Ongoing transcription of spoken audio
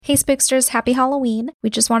Hey Spooksters, happy Halloween. We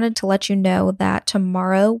just wanted to let you know that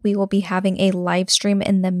tomorrow we will be having a live stream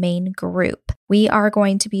in the main group. We are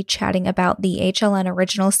going to be chatting about the HLN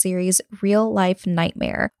original series Real Life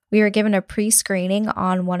Nightmare. We were given a pre-screening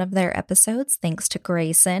on one of their episodes thanks to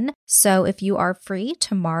Grayson. So if you are free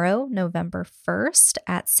tomorrow, November 1st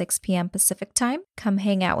at 6 p.m. Pacific time, come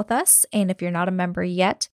hang out with us. And if you're not a member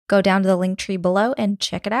yet, go down to the link tree below and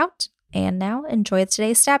check it out. And now enjoy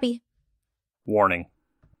today's Stabby. Warning.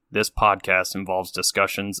 This podcast involves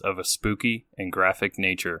discussions of a spooky and graphic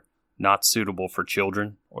nature, not suitable for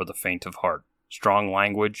children or the faint of heart. Strong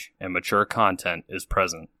language and mature content is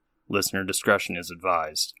present. Listener discretion is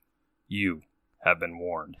advised. You have been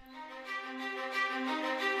warned.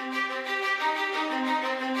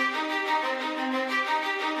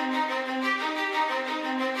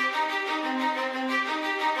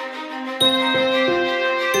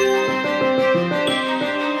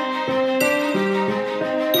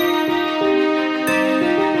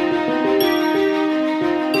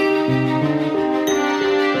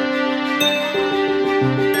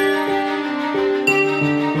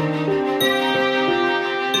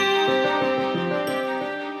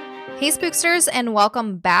 Hey Spooksters, and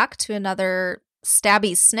welcome back to another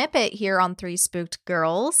Stabby snippet here on Three Spooked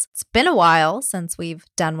Girls. It's been a while since we've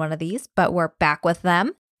done one of these, but we're back with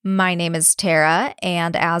them. My name is Tara,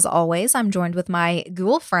 and as always, I'm joined with my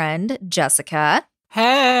ghoul friend, Jessica.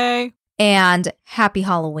 Hey! And happy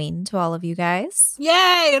Halloween to all of you guys.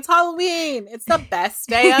 Yay! It's Halloween! It's the best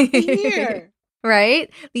day of the year! Right?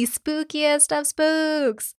 The spookiest of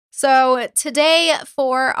spooks. So today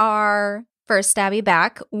for our first Stabby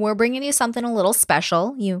back, we're bringing you something a little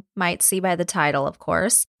special. You might see by the title, of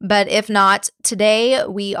course. But if not, today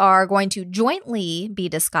we are going to jointly be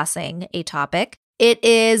discussing a topic. It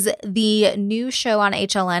is the new show on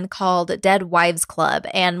HLN called Dead Wives Club.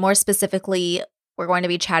 And more specifically, we're going to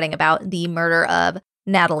be chatting about the murder of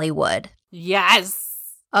Natalie Wood.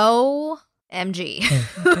 Yes! OMG.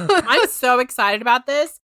 I'm so excited about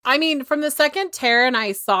this. I mean, from the second Tara and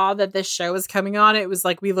I saw that this show was coming on, it was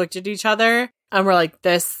like we looked at each other and we're like,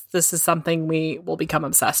 this is something we will become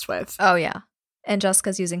obsessed with. Oh, yeah. And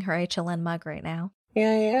Jessica's using her HLN mug right now. Yeah,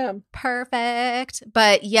 I am. Perfect.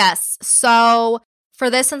 But yes, so for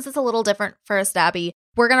this, since it's a little different for a Stabby,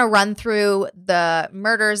 we're going to run through the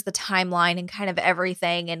murders, the timeline, and kind of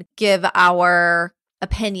everything and give our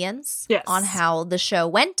opinions on how the show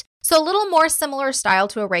went. So a little more similar style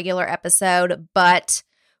to a regular episode, but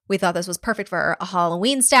we thought this was perfect for a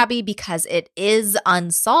Halloween Stabby because it is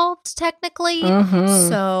unsolved technically. Mm-hmm.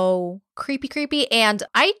 So creepy. And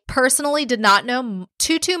I personally did not know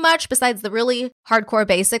too much besides the really hardcore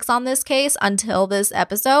basics on this case until this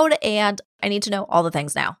episode. And I need to know all the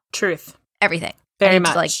things now. Truth. Everything. Very I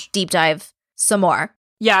need much. to deep dive some more.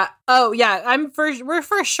 Yeah. Oh, yeah. We're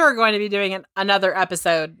for sure going to be doing another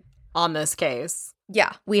episode on this case.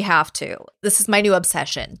 Yeah, we have to. This is my new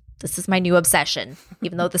obsession.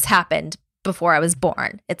 Even though this happened before I was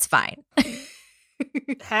born. It's fine.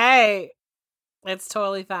 Hey, it's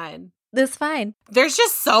totally fine. It's fine. There's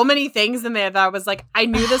just so many things in there that I was like, I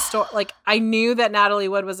knew the story. Like, I knew that Natalie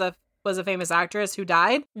Wood was a famous actress who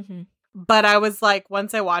died. Mm-hmm. But I was like,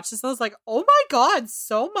 once I watched this, I was like, oh my God,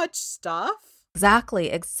 so much stuff.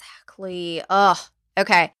 Exactly. Ugh.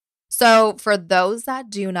 Okay. So for those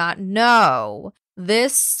that do not know,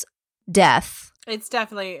 this death, it's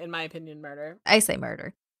definitely, in my opinion, murder. I say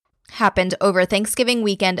murder, happened over Thanksgiving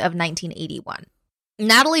weekend of 1981.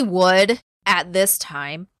 Natalie Wood at this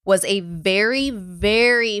time was a very,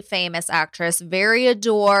 very famous actress, very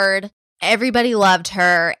adored. Everybody loved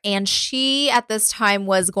her. And she, at this time,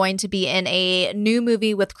 was going to be in a new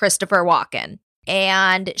movie with Christopher Walken.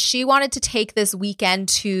 And she wanted to take this weekend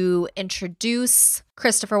to introduce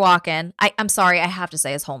Christopher Walken. I'm sorry, I have to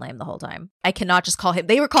say his whole name the whole time. I cannot just call him.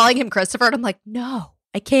 They were calling him Christopher, and I'm like, no,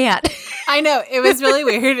 I can't. I know. It was really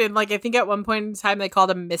weird. And I think at one point in time, they called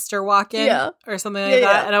him Mr. Walken or something like that.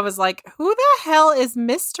 Yeah. And I was like, who the hell is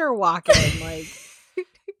Mr. Walken?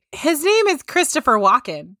 His name is Christopher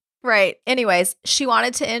Walken. Right. Anyways, she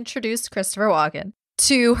wanted to introduce Christopher Walken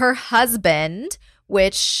to her husband,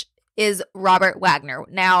 which is Robert Wagner.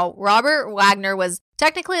 Now, Robert Wagner was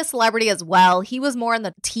technically a celebrity as well. He was more in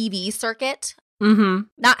the TV circuit. Mm-hmm.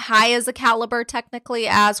 Not high as a caliber technically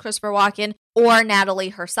as Christopher Walken or Natalie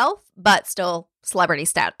herself, but still celebrity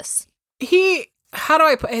status. How do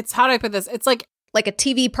I put this? It's like a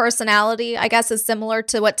TV personality, I guess, is similar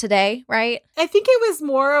to what today, right? I think it was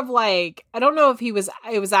more of I don't know if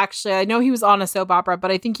I know he was on a soap opera,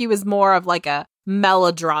 but I think he was more of a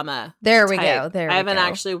melodrama. There we type. go. I haven't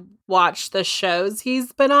actually watched the shows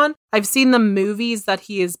he's been on. I've seen the movies that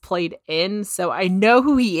he has played in, so I know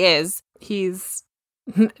who he is. He's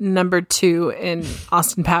number 2 in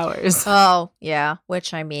Austin Powers. Oh, yeah.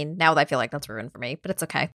 Which, I mean, now I feel like that's ruined for me, but it's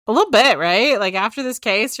okay. A little bit, right? Like, after this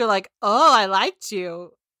case, you're like, oh, I liked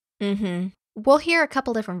you. Mm-hmm. We'll hear a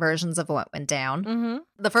couple different versions of what went down. Mm-hmm.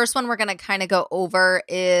 The first one we're going to kind of go over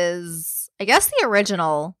is, I guess, the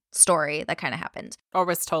original story that kind of happened. Or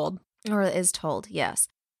was told. Or is told, yes.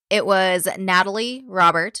 It was Natalie,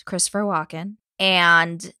 Robert, Christopher Walken,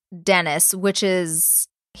 and Dennis, which is,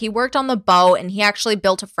 he worked on the boat and he actually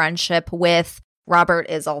built a friendship with, Robert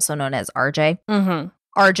is also known as RJ. Mm-hmm.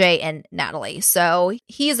 RJ and Natalie. So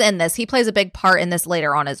he's in this. He plays a big part in this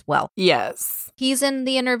later on as well. Yes. He's in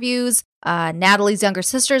the interviews. Natalie's younger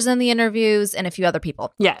sister's in the interviews, and a few other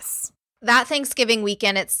people. Yes. That Thanksgiving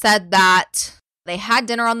weekend, it said that they had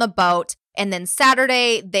dinner on the boat, and then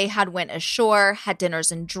Saturday they had went ashore, had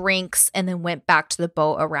dinners and drinks, and then went back to the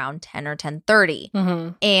boat around 10 or 10:30. Mm-hmm.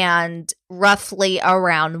 And roughly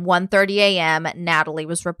around 1:30 a.m., Natalie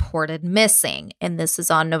was reported missing. And this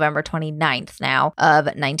is on November 29th now of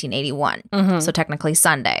 1981. Mm-hmm. So technically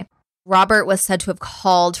Sunday. Robert was said to have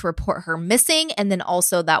called to report her missing, and then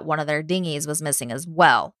also that one of their dinghies was missing as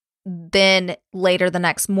well. Then later the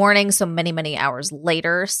next morning, so many, many hours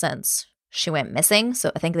later since she went missing,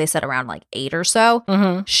 so I think they said around like 8 or so,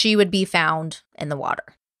 Mm-hmm. she would be found in the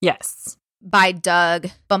water. Yes. By Doug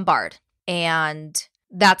Bombard. And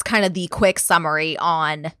that's kind of the quick summary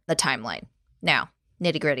on the timeline. Now,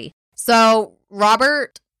 nitty gritty. So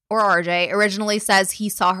Robert, or RJ, originally says he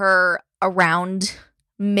saw her around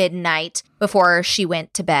midnight before she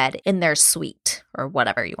went to bed in their suite, or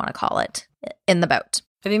whatever you want to call it, in the boat.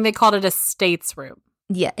 I think they called it a state's room.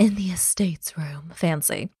 Yeah, in the estates room.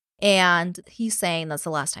 Fancy. And he's saying that's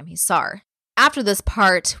the last time he saw her. After this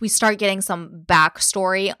part, we start getting some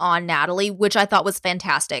backstory on Natalie, which I thought was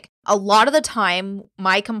fantastic. A lot of the time,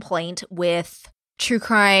 my complaint with true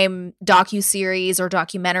crime docuseries or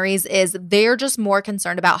documentaries is they're just more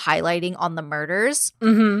concerned about highlighting on the murders.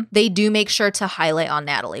 Mm-hmm. They do make sure to highlight on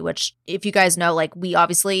Natalie, which, if you guys know, like, we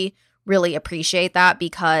obviously really appreciate that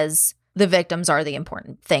because the victims are the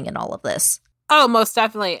important thing in all of this. Oh, most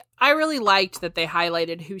definitely. I really liked that they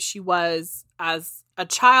highlighted who she was as a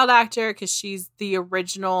child actor, because she's the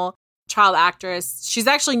original child actress. She's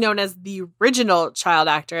actually known as the original child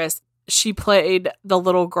actress. She played the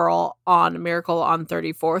little girl on Miracle on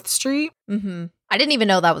 34th Street. Mm-hmm. I didn't even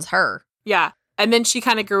know that was her. Yeah. And then she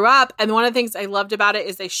kind of grew up. And one of the things I loved about it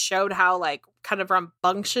is they showed how, like, kind of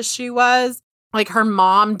rambunctious she was. Like, her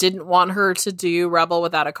mom didn't want her to do Rebel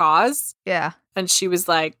Without a Cause. Yeah. And she was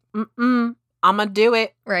like, I'm going to do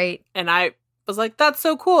it. Right. And I was like, that's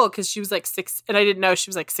so cool, because she was like 6, and I didn't know she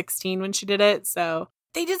was like 16 when she did it. So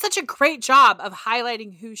they did such a great job of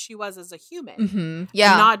highlighting who she was as a human. Mm-hmm.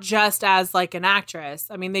 Yeah. Not just as like an actress.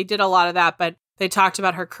 I mean, they did a lot of that, but they talked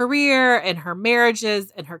about her career and her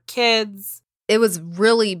marriages and her kids. It was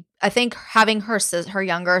really, I think having her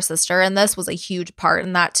younger sister in this was a huge part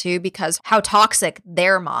in that too, because how toxic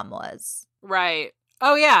their mom was. Right.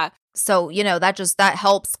 Oh, yeah. So, you know, that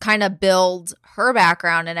helps kind of build her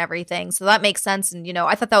background and everything. So that makes sense. And, you know,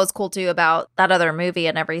 I thought that was cool too about that other movie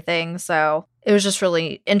and everything. So it was just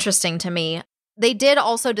really interesting to me. They did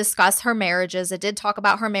also discuss her marriages. It did talk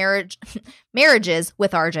about her marriages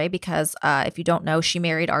with RJ, because if you don't know, she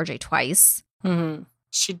married RJ twice. Mm-hmm.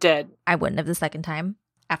 She did. I wouldn't have the second time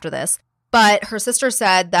after this. But her sister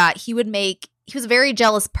said that he was a very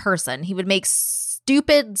jealous person. He would make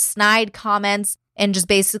stupid, snide comments. And just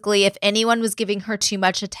basically, if anyone was giving her too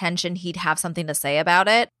much attention, he'd have something to say about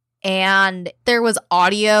it. And there was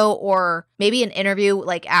audio or maybe an interview,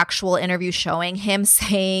 like actual interview, showing him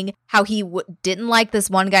saying how he didn't like this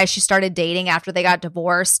one guy she started dating after they got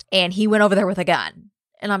divorced. And he went over there with a gun.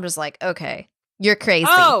 And I'm just like, okay, you're crazy.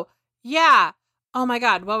 Oh, yeah. Oh, my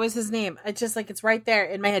God. What was his name? It's just like, it's right there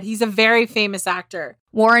in my head. He's a very famous actor.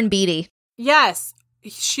 Warren Beatty. Yes.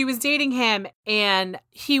 She was dating him, and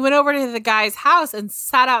he went over to the guy's house and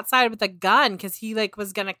sat outside with a gun because he like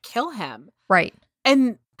was going to kill him. Right.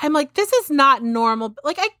 And I'm like, this is not normal.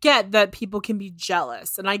 Like, I get that people can be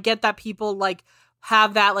jealous, and I get that people like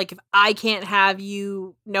have that, like, if I can't have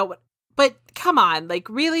you, no one. But come on, like,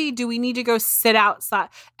 really, do we need to go sit outside?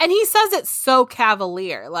 And he says it so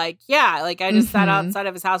cavalier. Like, yeah, like, I just sat outside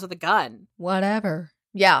of his house with a gun. Whatever.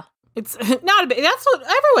 Yeah. It's not a big, that's what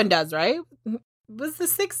everyone does, right? It was the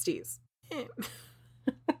 60s.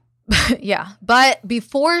 Yeah. But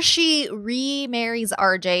before she remarries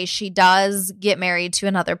RJ, she does get married to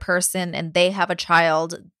another person, and they have a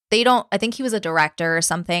child. I think he was a director or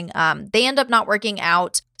something. They end up not working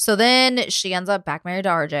out. So then she ends up back married to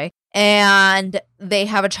RJ. And they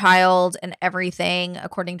have a child and everything,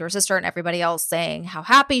 according to her sister and everybody else, saying how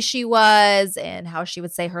happy she was and how she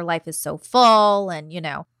would say her life is so full and,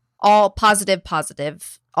 all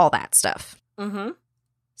positive, all that stuff. Mm-hmm.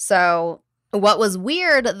 So what was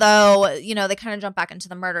weird, though, they kind of jump back into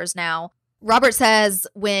the murders now. Robert says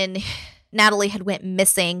when Natalie had went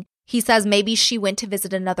missing, he says maybe she went to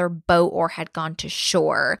visit another boat or had gone to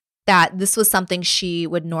shore, that this was something she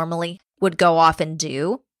would go off and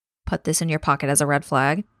do. Put this in your pocket as a red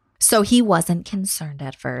flag. So he wasn't concerned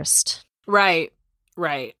at first. Right.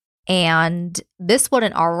 And this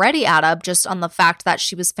wouldn't already add up just on the fact that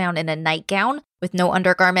she was found in a nightgown with no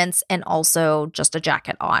undergarments and also just a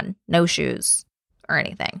jacket on, no shoes or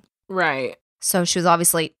anything. Right. So she was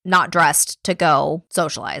obviously not dressed to go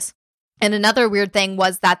socialize. And another weird thing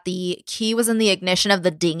was that the key was in the ignition of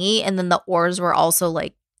the dinghy, and then the oars were also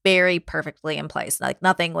like very perfectly in place. Like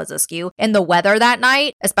nothing was askew. And the weather that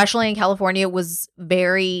night, especially in California, was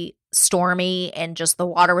very stormy and just the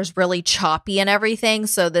water was really choppy and everything.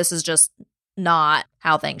 So this is just not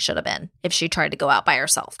how things should have been if she tried to go out by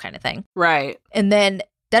herself kind of thing. Right. And then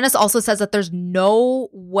Dennis also says that there's no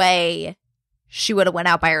way she would have went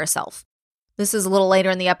out by herself. This is a little later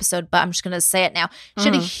in the episode, but I'm just going to say it now. She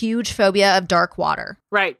had a huge phobia of dark water.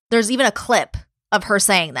 Right. There's even a clip of her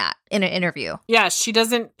saying that in an interview. Yeah, she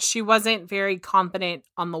wasn't very confident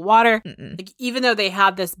on the water. Like, even though they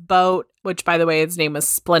had this boat, which by the way, its name was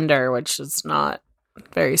Splendor, which is not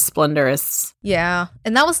very splendorous. Yeah.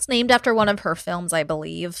 And that was named after one of her films, I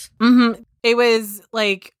believe. Mm-hmm. It was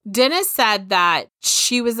like, Dennis said that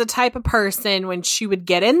she was the type of person when she would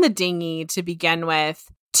get in the dinghy to begin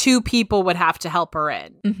with, 2 people would have to help her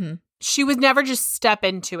in. Mm-hmm. She would never just step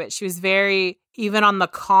into it. She was very, even on the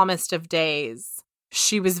calmest of days,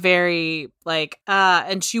 she was very like,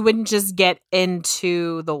 and she wouldn't just get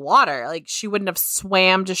into the water. Like, she wouldn't have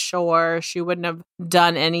swam to shore. She wouldn't have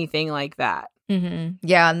done anything like that. Mm-hmm.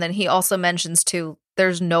 Yeah. And then he also mentions too,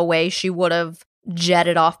 there's no way she would have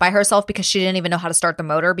jetted off by herself because she didn't even know how to start the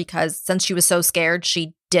motor, because since she was so scared,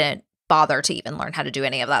 she didn't bother to even learn how to do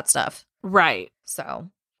any of that stuff. Right. So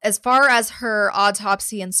as far as her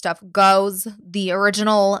autopsy and stuff goes, the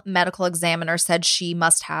original medical examiner said she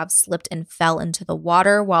must have slipped and fell into the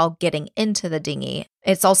water while getting into the dinghy.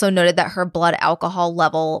 It's also noted that her blood alcohol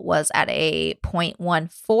level was at a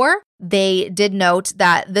 0.14. They did note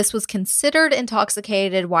that this was considered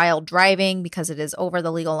intoxicated while driving because it is over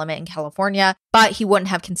the legal limit in California, but he wouldn't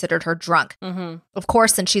have considered her drunk. Mm-hmm. Of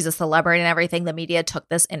course, since she's a celebrity and everything, the media took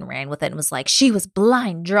this and ran with it and was like, she was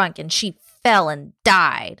blind drunk and she fell and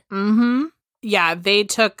died. Mm-hmm. Yeah, they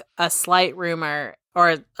took a slight rumor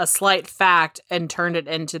or a slight fact and turned it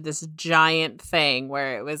into this giant thing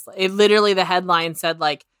where it literally, the headline said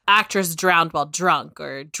like, actress drowned while drunk,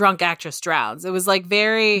 or drunk actress drowns. It was like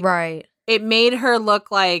very... Right. It made her look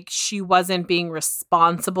like she wasn't being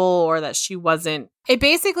responsible, or that she wasn't... It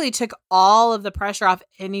basically took all of the pressure off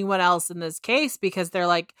anyone else in this case, because they're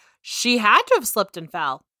like, she had to have slipped and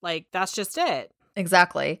fell. Like, that's just it.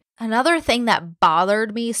 Exactly. Another thing that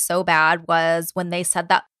bothered me so bad was when they said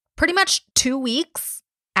that pretty much 2 weeks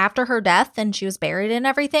after her death and she was buried and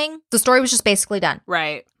everything, the story was just basically done.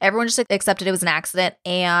 Right. Everyone just accepted it was an accident,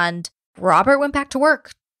 and Robert went back to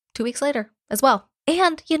work 2 weeks later as well.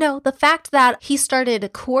 And, the fact that he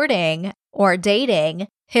started courting or dating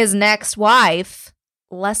his next wife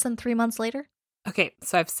less than 3 months later. Okay,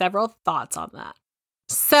 so I have several thoughts on that.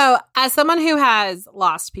 So as someone who has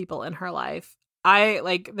lost people in her life, I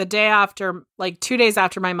the day after, 2 days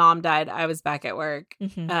after my mom died, I was back at work.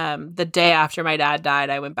 Mm-hmm. The day after my dad died,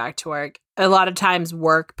 I went back to work. A lot of times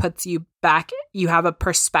work puts you back. You have a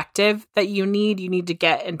perspective that you need to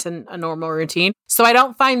get into a normal routine. So I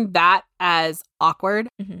don't find that as awkward.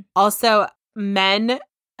 Mm-hmm. Also, men,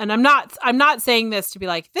 and I'm not saying this to be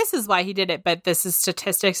like, this is why he did it, but this is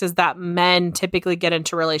statistics, is that men typically get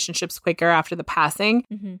into relationships quicker after the passing.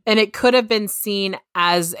 Mm-hmm. And it could have been seen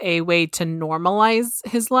as a way to normalize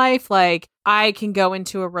his life. Like, I can go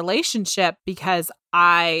into a relationship because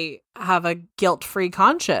I have a guilt-free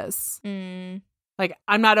conscience. Mm. Like,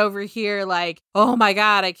 I'm not over here like, oh my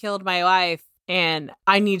God, I killed my wife and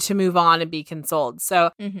I need to move on and be consoled. So,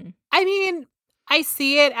 Mm-hmm. I mean, I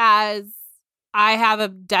see it as, I have a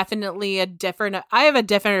different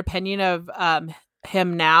opinion of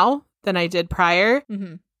him now than I did prior.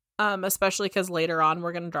 Mm-hmm. Especially because later on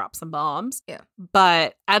we're going to drop some bombs. Yeah.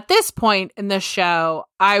 But at this point in the show,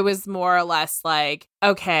 I was more or less like,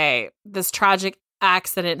 okay, this tragic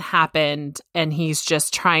accident happened and he's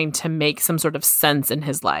just trying to make some sort of sense in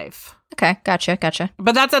his life. Okay, gotcha.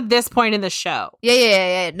 But that's at this point in the show.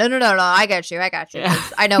 Yeah. No. I got you. Yeah.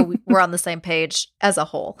 I know we're on the same page as a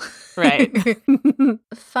whole. Right.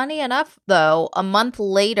 Funny enough, though, a month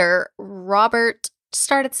later, Robert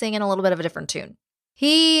started singing a little bit of a different tune.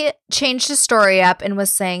 He changed his story up and was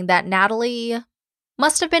saying that Natalie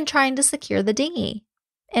must have been trying to secure the dinghy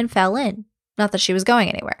and fell in. Not that she was going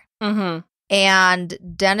anywhere. Mm-hmm.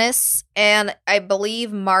 And Dennis and I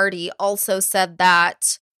believe Marty also said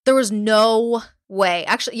that there was no way.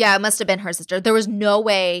 Actually, yeah, it must have been her sister. There was no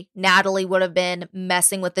way Natalie would have been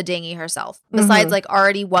messing with the dinghy herself. Besides, like,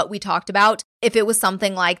 already what we talked about, if it was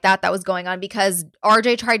something like that was going on, because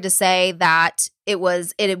RJ tried to say that it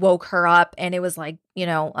woke her up and it was like,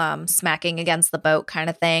 smacking against the boat kind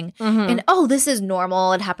of thing. And, oh, this is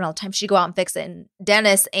normal. It happened all the time. She'd go out and fix it. And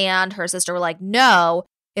Dennis and her sister were like, no,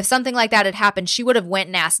 if something like that had happened, she would have went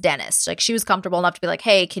and asked Dennis. Like, she was comfortable enough to be like,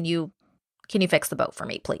 hey, can you fix the boat for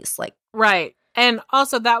me, please? Like, right. And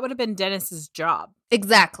also that would have been Dennis's job.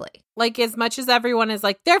 Exactly. Like, as much as everyone is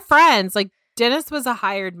like, they're friends, like, Dennis was a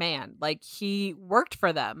hired man. Like, he worked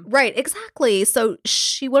for them. Right, exactly. So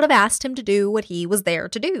she would have asked him to do what he was there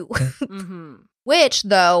to do. Which,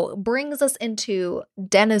 though, brings us into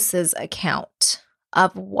Dennis's account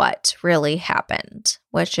of what really happened,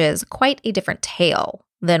 which is quite a different tale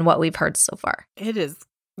than what we've heard so far. It is,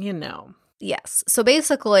 Yes. So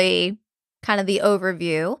basically, kind of the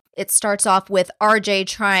overview, it starts off with RJ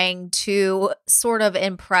trying to sort of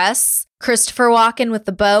impress Christopher Walken with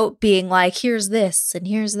the boat, being like, here's this and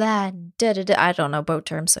here's that, and da-da-da. I don't know boat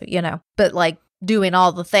terms, so, but like doing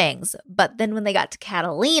all the things. But then when they got to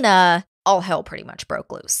Catalina, all hell pretty much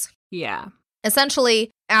broke loose. Yeah.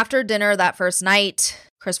 Essentially, after dinner that first night,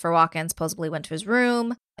 Christopher Walken supposedly went to his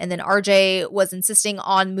room, and then RJ was insisting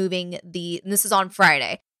on moving this is on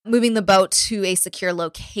Friday, moving the boat to a secure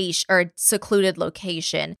location or a secluded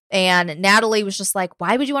location. And Natalie was just like,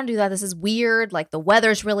 why would you want to do that? This is weird. Like, the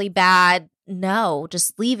weather's really bad. No,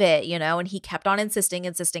 just leave it, And he kept on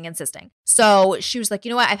insisting. So she was like, you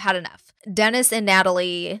know what? I've had enough. Dennis and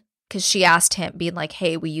Natalie, because she asked him, being like,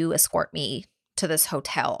 hey, will you escort me to this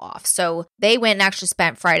hotel off? So they went and actually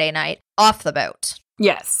spent Friday night off the boat.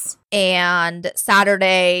 Yes. And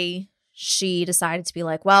Saturday, she decided to be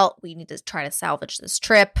like, well, we need to try to salvage this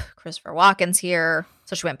trip. Christopher Walken's here.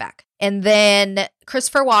 So she went back. And then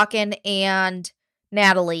Christopher Walken and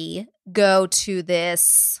Natalie go to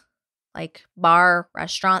this like bar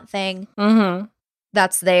restaurant thing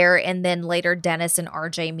that's there. And then later Dennis and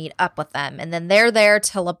RJ meet up with them. And then they're there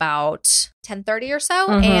till about 10:30 or so.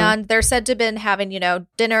 And they're said to have been having,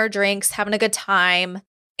 dinner, drinks, having a good time.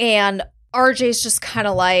 And RJ's just kind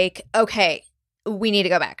of like, okay, we need to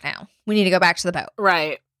go back now. We need to go back to the boat.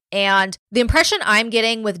 Right. And the impression I'm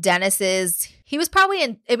getting with Dennis is he was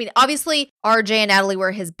probably obviously RJ and Natalie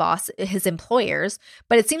were his employers,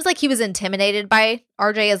 but it seems like he was intimidated by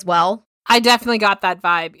RJ as well. I definitely got that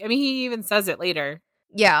vibe. He even says it later.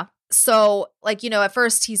 Yeah. So at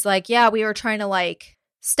first he's like, yeah, we were trying to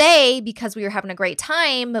stay because we were having a great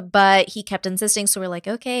time, but he kept insisting. So we're like,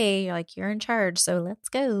 okay, you're in charge. So let's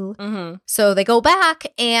go. So they go back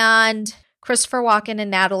and Christopher Walken and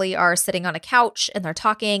Natalie are sitting on a couch and they're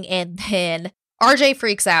talking, and then RJ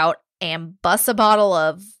freaks out and busts a bottle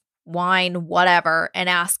of wine, whatever, and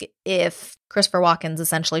asks if Christopher Walken's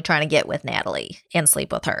essentially trying to get with Natalie and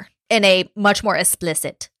sleep with her in a much more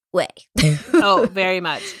explicit way. Oh, very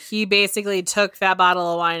much. He basically took that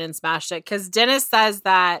bottle of wine and smashed it, because Dennis says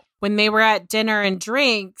that when they were at dinner and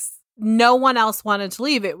drinks, no one else wanted to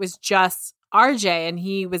leave. It was just RJ, and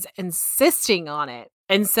he was insisting on it.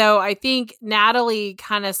 And so I think Natalie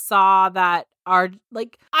kind of saw that I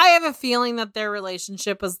have a feeling that their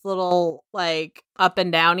relationship was a little up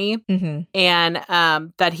and downy, and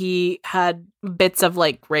that he had bits of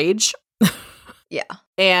rage. Yeah.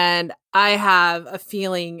 And I have a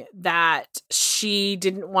feeling that she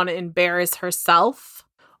didn't want to embarrass herself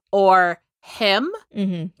or him,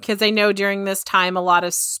 because I know during this time a lot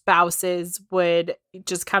of spouses would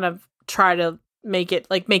just kind of try to make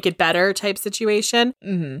it better type situation,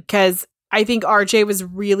 because I think RJ was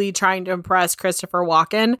really trying to impress Christopher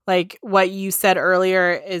Walken. Like what you said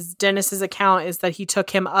earlier is Dennis's account is that he took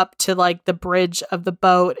him up to the bridge of the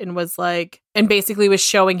boat and was and basically was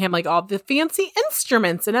showing him all the fancy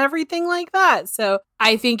instruments and everything like that. So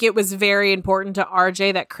I think it was very important to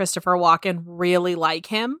RJ that Christopher Walken really like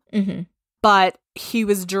him. But he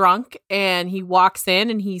was drunk and he walks in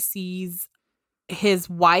and he sees his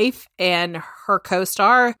wife and her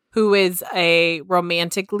co-star, who is a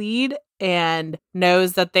romantic lead, and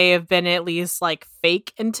knows that they have been at least like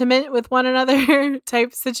fake intimate with one another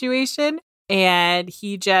type situation. And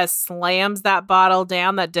he just slams that bottle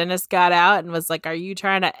down that Dennis got out and was like, "Are you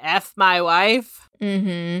trying to F my wife?"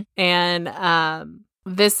 Mm-hmm. And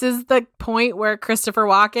this is the point where Christopher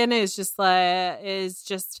Walken is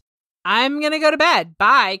just, "I'm going to go to bed.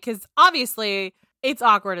 Bye." Because obviously it's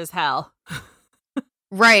awkward as hell.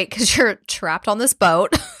 Right, because you're trapped on this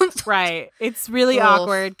boat. Right. It's really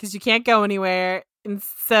awkward because you can't go anywhere. And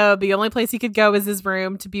so the only place he could go is his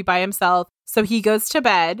room to be by himself. So he goes to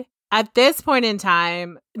bed. At this point in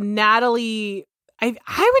time, Natalie, I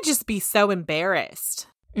would just be so embarrassed.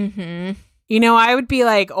 Mm-hmm. You know, I would be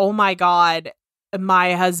like, "Oh my God,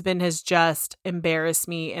 my husband has just embarrassed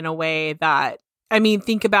me in a way that," I mean,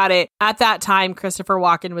 think about it. At that time, Christopher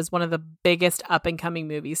Walken was one of the biggest up and coming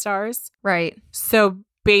movie stars. Right. So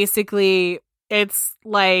basically, it's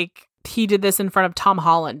like he did this in front of Tom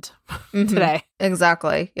Holland today.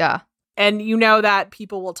 Exactly. Yeah. And you know that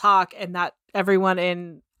people will talk and that everyone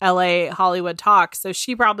in LA, Hollywood talks. So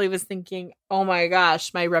she probably was thinking, "Oh my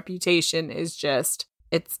gosh, my reputation is just,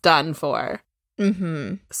 it's done for."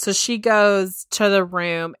 Mm-hmm. So she goes to the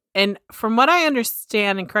room. And from what I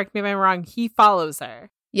understand, and correct me if I'm wrong, he follows her.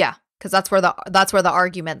 Yeah, because that's where the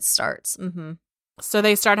argument starts. Mm-hmm. So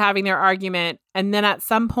they start having their argument. And then at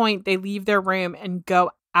some point, they leave their room and go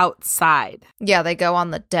outside. Yeah, they go on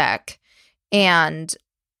the deck. And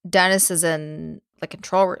Dennis is in the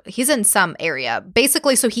control room. He's in some area,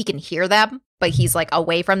 basically so he can hear them, but he's like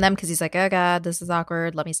away from them because he's like, "Oh God, this is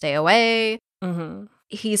awkward. Let me stay away." Mm-hmm.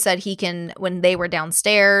 He said when they were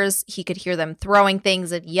downstairs, he could hear them throwing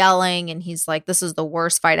things and yelling. And he's like, "This is the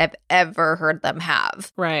worst fight I've ever heard them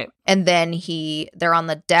have." Right. And then they're on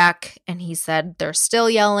the deck and he said they're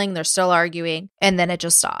still yelling, they're still arguing. And then it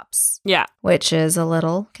just stops. Yeah. Which is a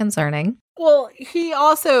little concerning. Well, he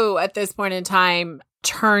also, at this point in time,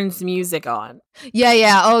 turns music on.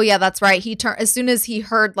 Yeah. Oh, yeah, that's right. As soon as he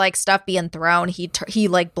heard like stuff being thrown, he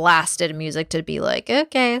like blasted music to be like,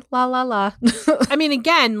 "Okay, la la la." I mean,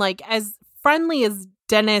 again, like as friendly as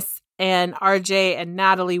Dennis and RJ and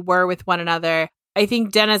Natalie were with one another, I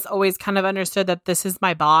think Dennis always kind of understood that this is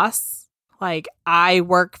my boss. Like, I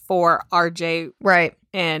work for RJ right.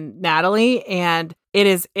 and Natalie, and it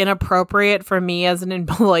is inappropriate for me as an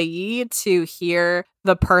employee to hear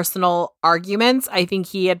the personal arguments. I think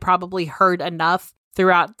he had probably heard enough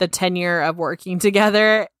throughout the tenure of working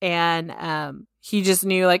together. And he just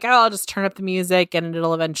knew like, "Oh, I'll just turn up the music and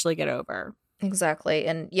it'll eventually get over." Exactly.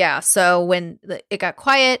 And yeah, so when it got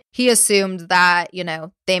quiet, he assumed that,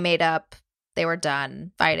 they made up, they were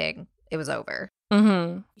done fighting, it was over.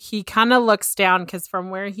 Mm-hmm. He kind of looks down because from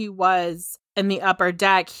where he was in the upper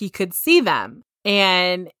deck, he could see them.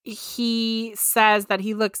 And he says that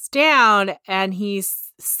he looks down and he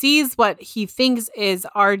sees what he thinks is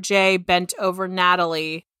RJ bent over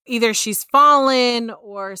Natalie. Either she's fallen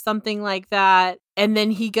or something like that. And then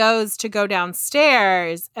he goes to go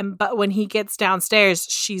downstairs. But when he gets downstairs,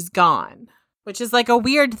 she's gone, which is like a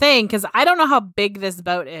weird thing because I don't know how big this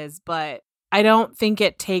boat is, but I don't think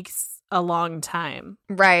it takes a long time.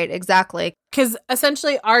 Right, exactly. Because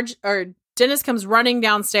essentially Dennis comes running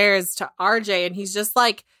downstairs to RJ and he's just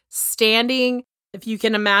like standing. If you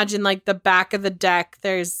can imagine like the back of the deck,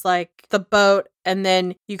 there's like the boat and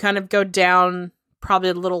then you kind of go down probably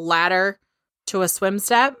a little ladder to a swim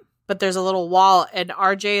step, but there's a little wall and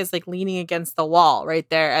RJ is like leaning against the wall right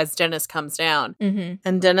there as Dennis comes down. Mm-hmm.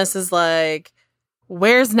 And Dennis is like,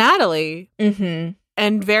 "Where's Natalie?" Mm-hmm.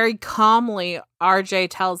 And very calmly, RJ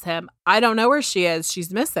tells him, "I don't know where she is.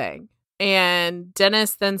 She's missing." And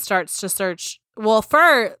Dennis then starts to search. Well,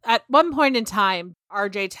 at one point in time,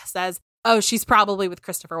 RJ says, "Oh, she's probably with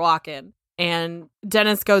Christopher Walken." And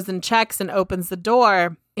Dennis goes and checks and opens the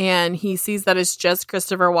door. And he sees that it's just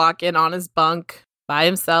Christopher Walken on his bunk by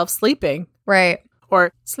himself sleeping. Right.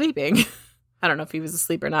 Or sleeping. I don't know if he was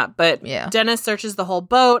asleep or not. But yeah. Dennis searches the whole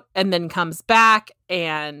boat and then comes back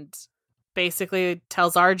and basically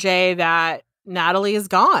tells RJ that Natalie is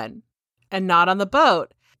gone and not on the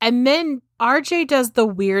boat. And then RJ does the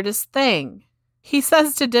weirdest thing. He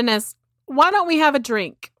says to Dennis, "Why don't we have a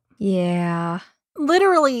drink?" Yeah.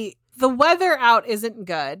 Literally, the weather out isn't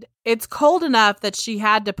good. It's cold enough that she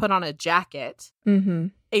had to put on a jacket. Mm-hmm.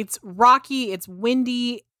 It's rocky, it's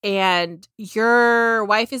windy, and your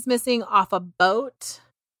wife is missing off a boat.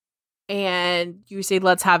 And you say,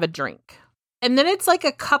 "Let's have a drink." And then it's like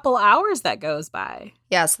a couple hours that goes by.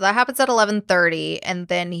 Yeah, so that happens at 11:30. And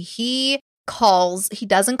then he calls. He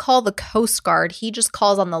doesn't call the Coast Guard. He just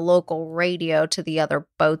calls on the local radio to the other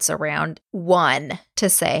boats around one to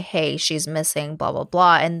say, hey, she's missing, blah, blah,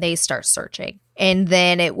 blah. And they start searching. And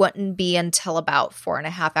then it wouldn't be until about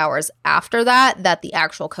 4.5 hours after that that the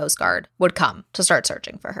actual Coast Guard would come to start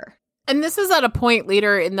searching for her. And this is at a point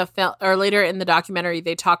later in the film or later in the documentary,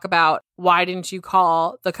 they talk about why didn't you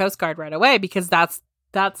call the Coast Guard right away? Because that's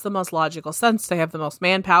the most logical sense. They have the most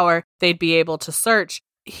manpower. They'd be able to search.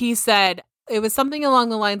 He said it was something along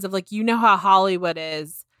the lines of like, you know how Hollywood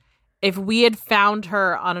is. If we had found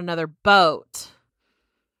her on another boat,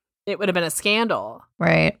 it would have been a scandal.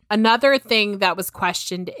 Right. Another thing that was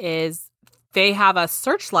questioned is they have a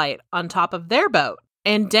searchlight on top of their boat.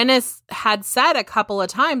 And Dennis had said a couple of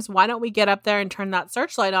times, why don't we get up there and turn that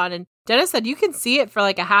searchlight on? And Dennis said, you can see it for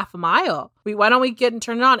like a half a mile. Why don't we get and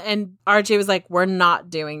turn it on? And RJ was like, we're not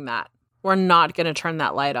doing that. We're not going to turn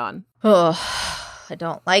that light on. Oh, I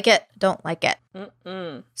don't like it. Don't like it.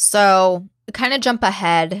 Mm-mm. So kind of jump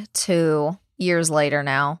ahead to years later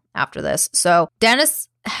now after this. So Dennis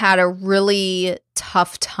had a really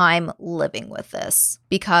tough time living with this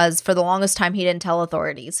because for the longest time, he didn't tell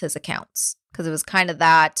authorities his accounts. Because it was kind of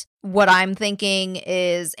that. What I'm thinking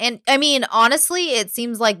is, and I mean, honestly, it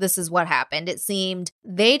seems like this is what happened. It seemed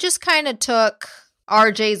they just kind of took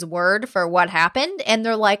RJ's word for what happened. And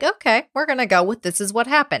they're like, okay, we're going to go with this is what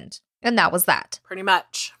happened. And that was that. Pretty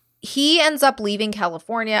much. He ends up leaving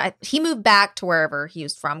California. He moved back to wherever he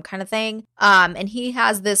was from kind of thing. And he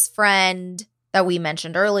has this friend that we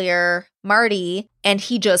mentioned earlier, Marty, and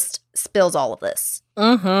he just spills all of this.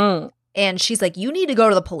 Mm-hmm. And she's like, you need to go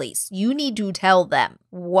to the police. You need to tell them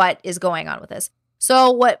what is going on with this.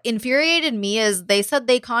 So what infuriated me is they said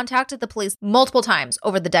they contacted the police multiple times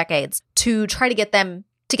over the decades to try to get them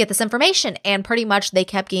to get this information. And pretty much they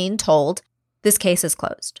kept getting told this case is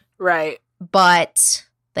closed. Right. But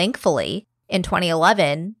thankfully, in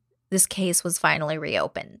 2011, this case was finally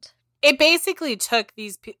reopened. It basically took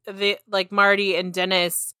like Marty and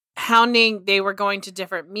Dennis hounding. They were going to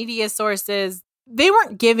different media sources. They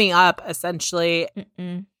weren't giving up, essentially.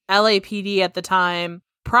 Mm-mm. LAPD at the time,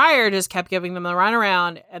 prior, just kept giving them the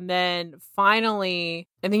runaround. And then finally,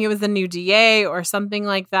 I think it was the new DA or something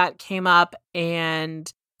like that came up.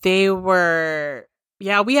 And they were,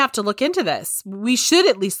 we have to look into this. We should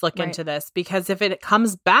at least look into this. Because if it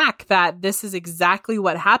comes back that this is exactly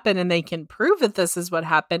what happened and they can prove that this is what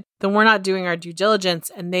happened, then we're not doing our due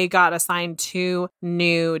diligence. And they got assigned 2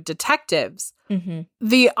 new detectives. Mm-hmm.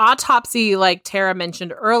 The autopsy, like Tara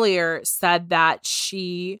mentioned earlier, said that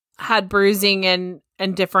she had bruising and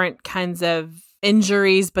different kinds of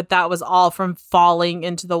injuries, but that was all from falling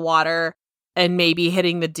into the water and maybe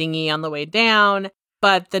hitting the dinghy on the way down.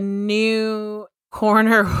 But the new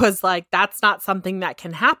coroner was like, that's not something that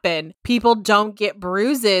can happen. People don't get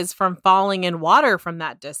bruises from falling in water from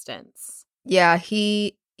that distance. Yeah,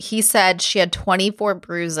 he said she had 24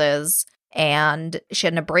 bruises. And she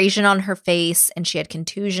had an abrasion on her face and she had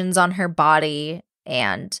contusions on her body.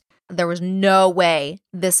 And there was no way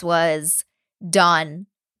this was done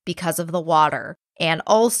because of the water. And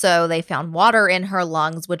also they found water in her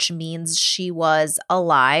lungs, which means she was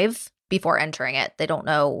alive before entering it. They don't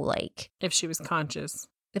know like if she was conscious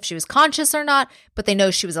or not, but they know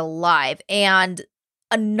she was alive. And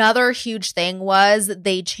another huge thing was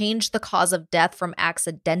they changed the cause of death from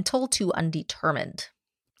accidental to undetermined.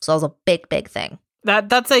 So that was a big, big thing.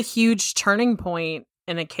 That's a huge turning point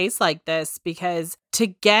in a case like this, because to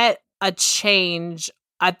get a change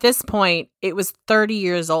at this point, it was 30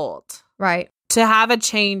 years old. Right. To have a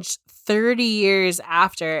change 30 years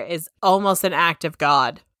after is almost an act of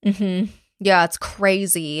God. Mm-hmm. Yeah, it's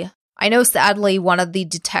crazy. I know sadly one of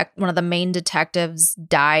the main detectives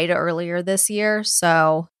died earlier this year,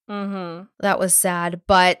 so that was sad.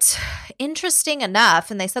 But interesting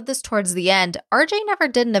enough, and they said this towards the end, RJ never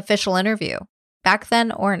did an official interview back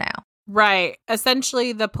then or now. Right.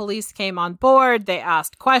 Essentially, the police came on board. They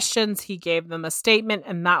asked questions. He gave them a statement,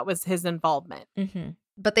 and that was his involvement. Mm-hmm.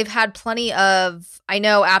 But they've had plenty of, I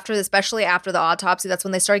know especially after the autopsy, that's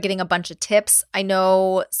when they started getting a bunch of tips. I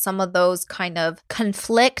know some of those kind of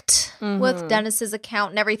conflict with Dennis's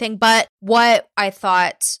account and everything. But what I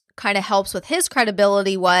thought kind of helps with his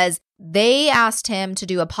credibility was they asked him to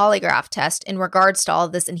do a polygraph test in regards to all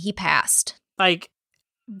of this, and he passed. Like,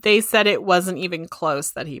 they said it wasn't even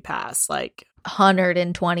close that he passed. Like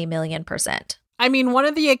 120 million%. I mean, one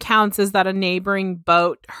of the accounts is that a neighboring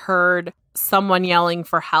boat heard someone yelling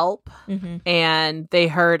for help, and they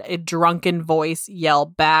heard a drunken voice yell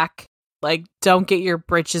back, like, don't get your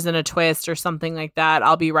britches in a twist or something like that.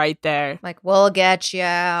 I'll be right there. Like, we'll get you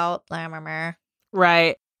out.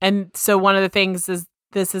 Right. And so one of the things is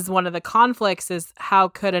this is one of the conflicts, is how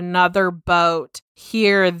could another boat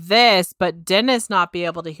hear this, but Dennis not be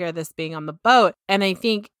able to hear this being on the boat? And I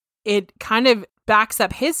think it kind of backs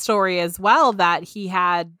up his story as well, that he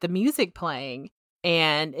had the music playing.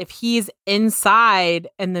 And if he's inside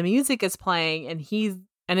and the music is playing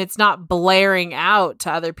and it's not blaring out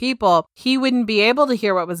to other people, he wouldn't be able to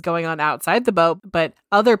hear what was going on outside the boat, but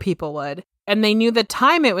other people would. And they knew the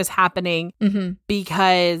time it was happening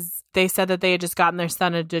because they said that they had just gotten their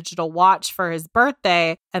son a digital watch for his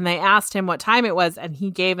birthday, and they asked him what time it was, and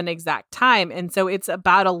he gave an exact time. And so it's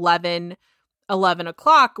about 11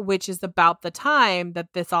 o'clock, which is about the time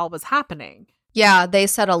that this all was happening. Yeah, they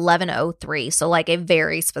said 11:03, so like a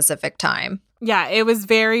very specific time. Yeah, it was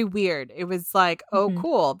very weird. It was like, oh,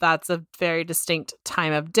 cool. That's a very distinct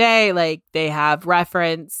time of day. Like, they have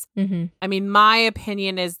reference. I mean, my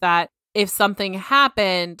opinion is that if something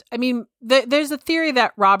happened, I mean, there's a theory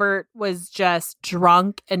that Robert was just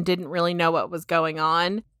drunk and didn't really know what was going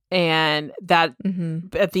on. And that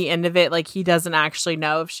at the end of it, like, he doesn't actually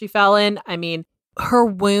know if she fell in. I mean, her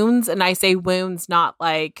wounds, and I say wounds, not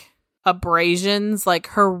like abrasions, like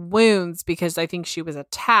her wounds, because I think she was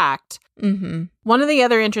attacked. One of the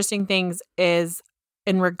other interesting things is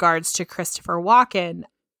in regards to Christopher Walken.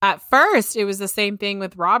 At first, it was the same thing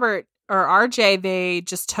with Robert or RJ. They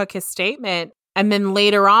just took his statement, and then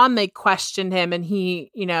later on they questioned him, and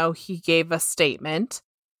he gave a statement.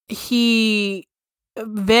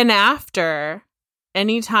 Then after,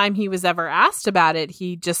 anytime he was ever asked about it,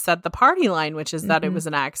 he just said the party line, which is that it was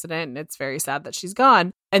an accident and it's very sad that she's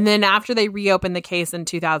gone. And then after they reopened the case in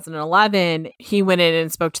 2011, he went in and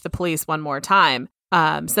spoke to the police one more time.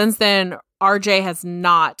 Since then, RJ has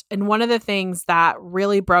not. And one of the things that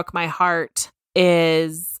really broke my heart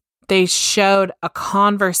is they showed a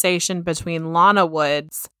conversation between Lana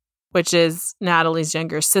Woods, which is Natalie's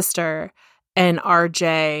younger sister, and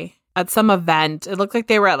RJ at some event. It looked like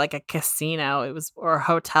they were at like a casino, or a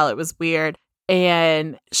hotel. It was weird.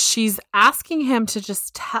 And she's asking him to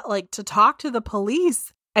just to talk to the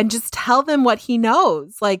police and just tell them what he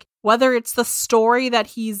knows, like whether it's the story that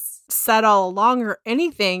he's said all along or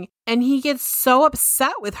anything. And he gets so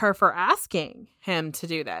upset with her for asking him to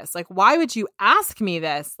do this. Like, why would you ask me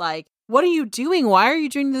this? Like, what are you doing? Why are you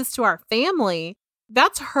doing this to our family?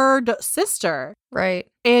 That's her sister. Right.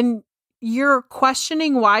 And you're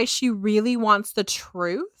questioning why she really wants the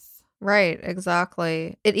truth? Right,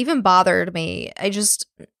 exactly. It even bothered me. It's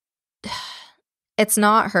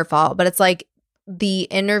not her fault, but it's like the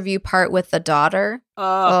interview part with the daughter.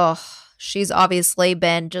 She's obviously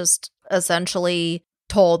been just essentially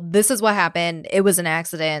told, this is what happened. It was an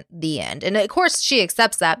accident, the end. And of course she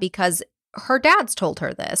accepts that because her dad's told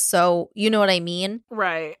her this. So you know what I mean?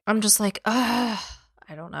 Right. I'm just like, I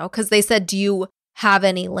don't know. Because they said, do you have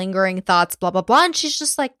any lingering thoughts, blah, blah, blah. And she's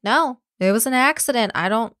just like, no, it was an accident. I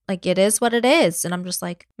don't, like, it is what it is. And I'm just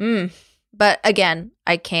like, But again,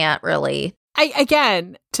 I can't really.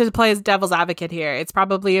 Again, to play as devil's advocate here, it's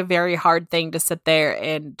probably a very hard thing to sit there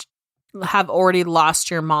and have already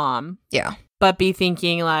lost your mom. Yeah. But be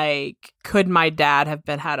thinking like, could my dad have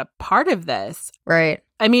had a part of this? Right.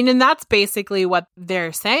 I mean, and that's basically what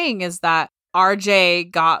they're saying, is that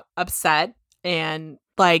RJ got upset and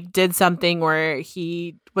like did something where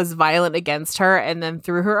he was violent against her and then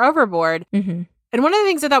threw her overboard. And one of the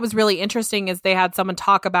things that was really interesting is they had someone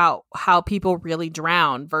talk about how people really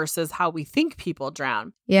drown versus how we think people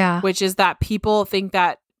drown. Yeah. Which is that people think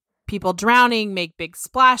that people drowning make big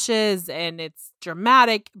splashes and it's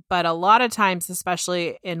dramatic. But a lot of times,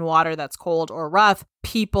 especially in water that's cold or rough,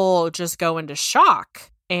 people just go into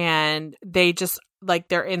shock and they just, like,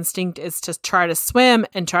 their instinct is to try to swim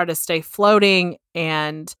and try to stay floating.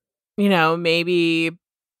 And, you know, maybe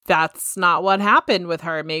that's not what happened with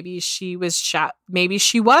her. Maybe she was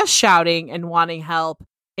shouting and wanting help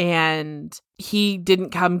and he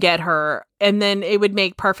didn't come get her. And then it would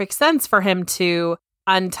make perfect sense for him to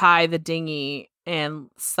untie the dinghy and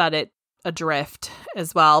set it adrift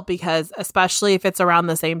as well, because especially if it's around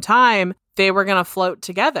the same time, they were going to float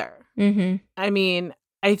together. I mean,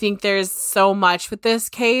 I think there's so much with this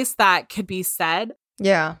case that could be said.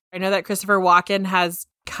 Yeah. I know that Christopher Walken has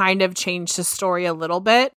kind of changed his story a little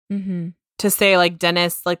bit to say, like,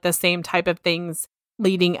 Dennis, like the same type of things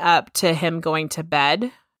leading up to him going to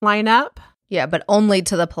bed line up. Yeah, but only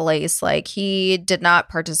to the police. Like, he did not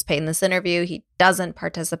participate in this interview. He doesn't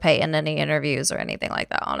participate in any interviews or anything like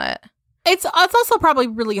that on it. It's also probably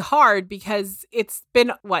really hard because it's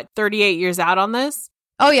been, 38 years out on this?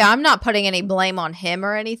 Oh, yeah, I'm not putting any blame on him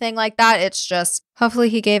or anything like that. It's just, hopefully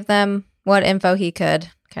he gave them what info he could,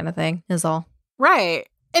 kind of thing, is all. Right.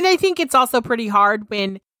 And I think it's also pretty hard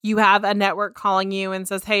when you have a network calling you and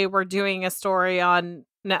says, hey, we're doing a story on...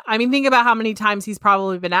 I mean, think about how many times he's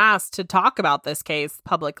probably been asked to talk about this case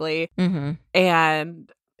publicly. Mm-hmm.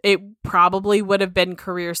 And it probably would have been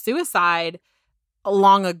career suicide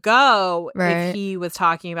long ago if he was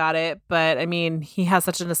talking about it. But I mean, he has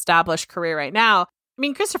such an established career right now. I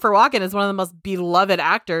mean, Christopher Walken is one of the most beloved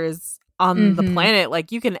actors on the planet.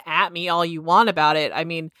 Like, you can at me all you want about it. I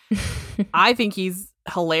mean, I think he's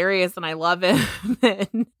hilarious and I love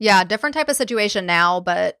him. Yeah, different type of situation now,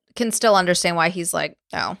 but can still understand why he's like,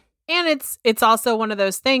 oh. And it's also one of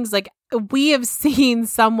those things, like, we have seen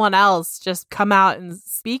someone else just come out and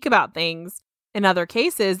speak about things in other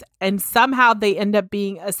cases, and somehow they end up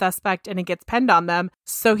being a suspect and it gets pinned on them.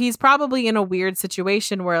 So he's probably in a weird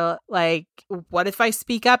situation where, like, what if I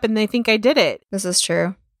speak up and they think I did it? This is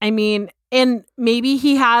true. I mean, and maybe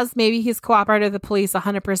he's cooperated with the police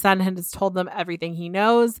 100% and has told them everything he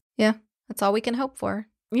knows. Yeah, that's all we can hope for.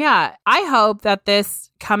 Yeah, I hope that this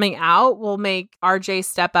coming out will make RJ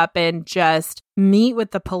step up and just meet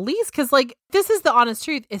with the police. Because, like, this is the honest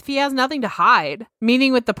truth. If he has nothing to hide,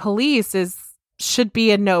 meeting with the police should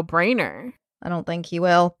be a no-brainer. I don't think he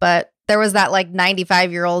will. But there was that, like,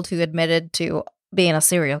 95-year-old who admitted to being a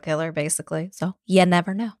serial killer, basically. So you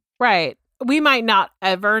never know. Right. We might not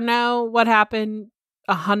ever know what happened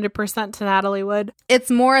 100% to Natalie Wood. It's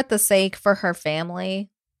more at the sake for her family.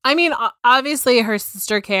 I mean, obviously her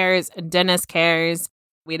sister cares and Dennis cares.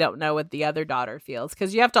 We don't know what the other daughter feels,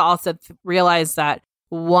 because you have to also realize that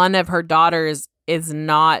one of her daughters is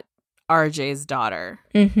not RJ's daughter.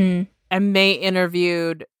 Mm-hmm. And they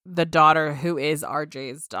interviewed the daughter who is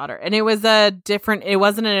RJ's daughter. And it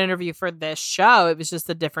wasn't an interview for this show. It was just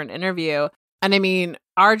a different interview. And I mean,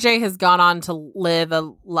 RJ has gone on to live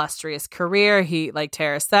a illustrious career. He, like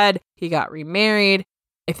Tara said, he got remarried.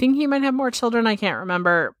 I think he might have more children. I can't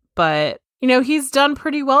remember. But, you know, he's done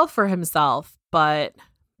pretty well for himself. But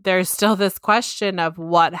there's still this question of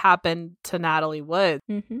what happened to Natalie Wood.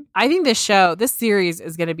 Mm-hmm. I think this series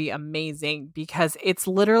is going to be amazing because it's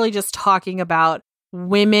literally just talking about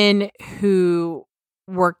women who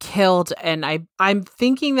were killed. And I'm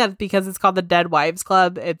thinking that because it's called the Dead Wives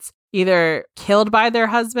Club, it's either killed by their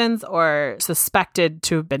husbands or suspected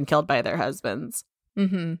to have been killed by their husbands.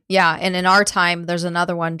 Mm-hmm. Yeah, and in our time, there's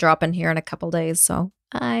another one dropping here in a couple days, so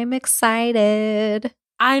I'm excited.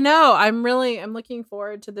 I know. I'm looking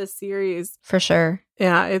forward to this series. For sure.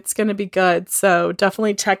 Yeah, it's going to be good. So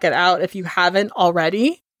definitely check it out if you haven't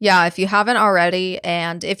already. Yeah, if you haven't already,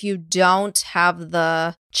 and if you don't have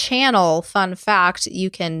the channel, fun fact, you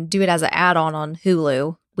can do it as an add-on on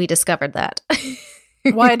Hulu. We discovered that.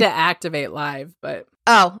 Well, I had to activate live, but...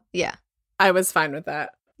 Oh, yeah. I was fine with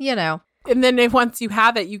that. You know. And then once you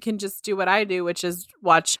have it, you can just do what I do, which is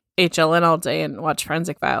watch HLN all day and watch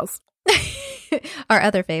Forensic Files. Our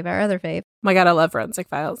other fave. Oh my God, I love Forensic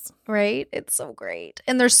Files. Right? It's so great.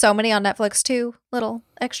 And there's so many on Netflix too. Little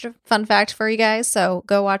extra fun fact for you guys. So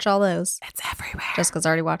go watch all those. It's everywhere. Just because I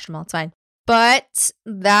already watched them all. It's fine. But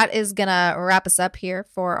that is going to wrap us up here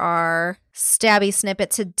for our Stabby snippet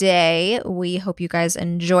today. We hope you guys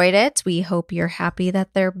enjoyed it. We hope you're happy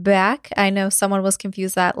that they're back. I know someone was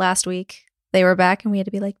confused that last week they were back and we had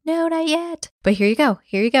to be like, no, not yet. But here you go.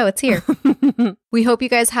 It's here. We hope you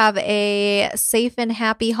guys have a safe and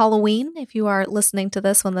happy Halloween if you are listening to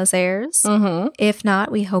this when this airs. Mm-hmm. If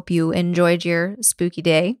not, we hope you enjoyed your spooky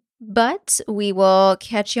day. But we will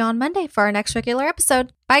catch you on Monday for our next regular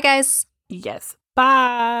episode. Bye, guys. Yes.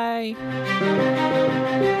 Bye.